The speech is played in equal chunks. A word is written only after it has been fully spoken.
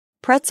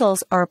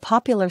Pretzels are a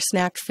popular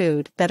snack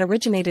food that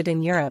originated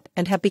in Europe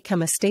and have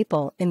become a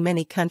staple in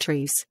many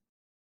countries.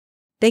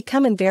 They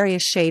come in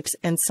various shapes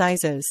and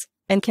sizes,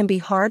 and can be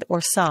hard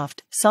or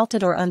soft,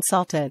 salted or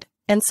unsalted,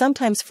 and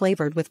sometimes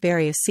flavored with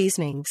various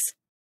seasonings.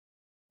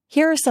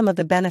 Here are some of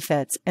the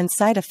benefits and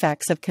side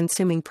effects of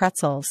consuming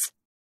pretzels.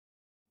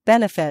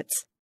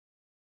 Benefits.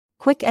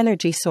 Quick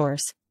energy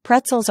source.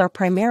 Pretzels are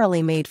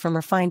primarily made from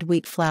refined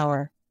wheat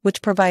flour,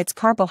 which provides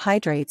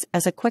carbohydrates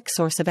as a quick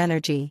source of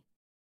energy.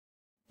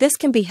 This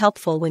can be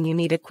helpful when you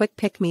need a quick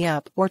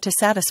pick-me-up or to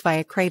satisfy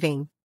a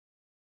craving.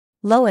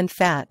 Low in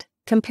fat.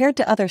 Compared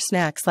to other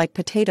snacks like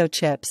potato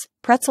chips,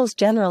 pretzels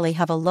generally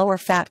have a lower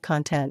fat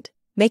content,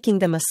 making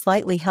them a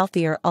slightly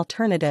healthier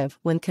alternative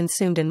when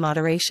consumed in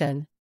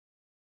moderation.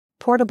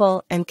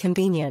 Portable and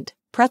convenient.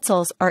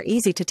 Pretzels are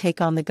easy to take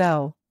on the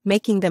go,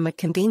 making them a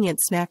convenient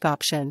snack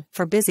option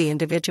for busy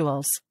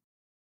individuals.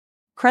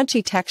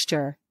 Crunchy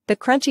texture. The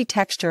crunchy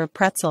texture of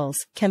pretzels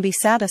can be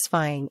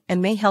satisfying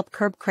and may help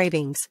curb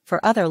cravings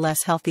for other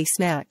less healthy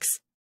snacks.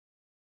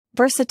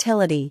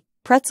 Versatility.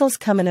 Pretzels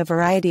come in a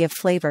variety of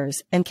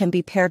flavors and can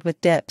be paired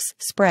with dips,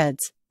 spreads,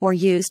 or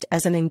used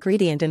as an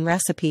ingredient in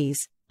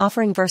recipes,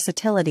 offering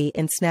versatility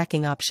in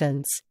snacking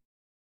options.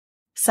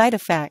 Side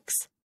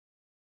effects.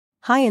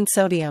 High in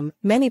sodium.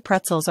 Many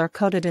pretzels are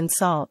coated in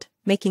salt,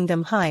 making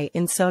them high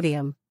in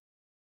sodium.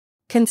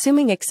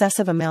 Consuming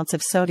excessive amounts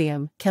of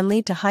sodium can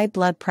lead to high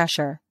blood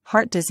pressure,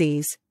 heart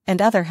disease,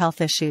 and other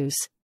health issues.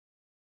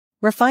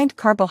 Refined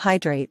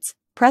carbohydrates.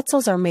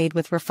 Pretzels are made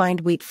with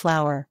refined wheat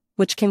flour,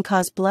 which can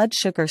cause blood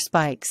sugar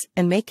spikes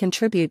and may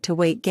contribute to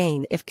weight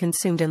gain if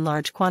consumed in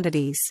large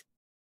quantities.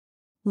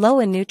 Low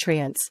in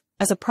nutrients.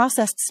 As a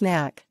processed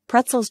snack,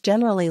 pretzels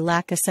generally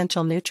lack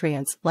essential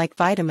nutrients like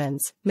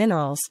vitamins,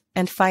 minerals,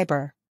 and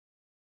fiber.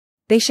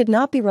 They should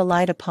not be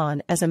relied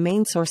upon as a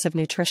main source of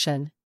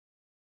nutrition.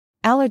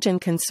 Allergen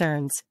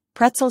concerns.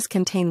 Pretzels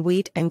contain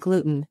wheat and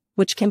gluten,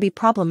 which can be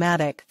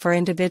problematic for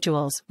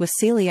individuals with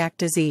celiac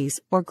disease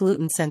or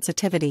gluten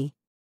sensitivity.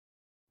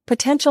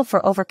 Potential for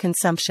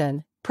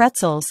overconsumption.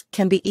 Pretzels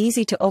can be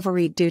easy to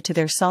overeat due to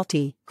their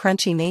salty,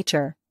 crunchy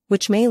nature,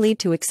 which may lead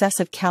to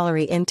excessive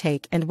calorie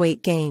intake and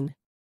weight gain.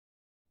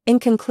 In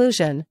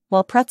conclusion,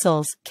 while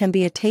pretzels can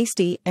be a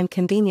tasty and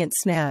convenient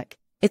snack,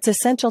 it's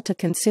essential to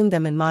consume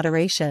them in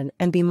moderation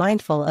and be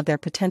mindful of their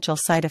potential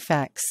side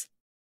effects.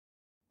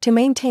 To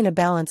maintain a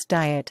balanced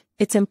diet,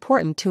 it's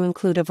important to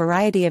include a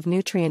variety of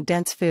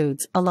nutrient-dense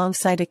foods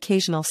alongside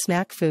occasional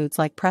snack foods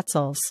like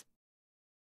pretzels.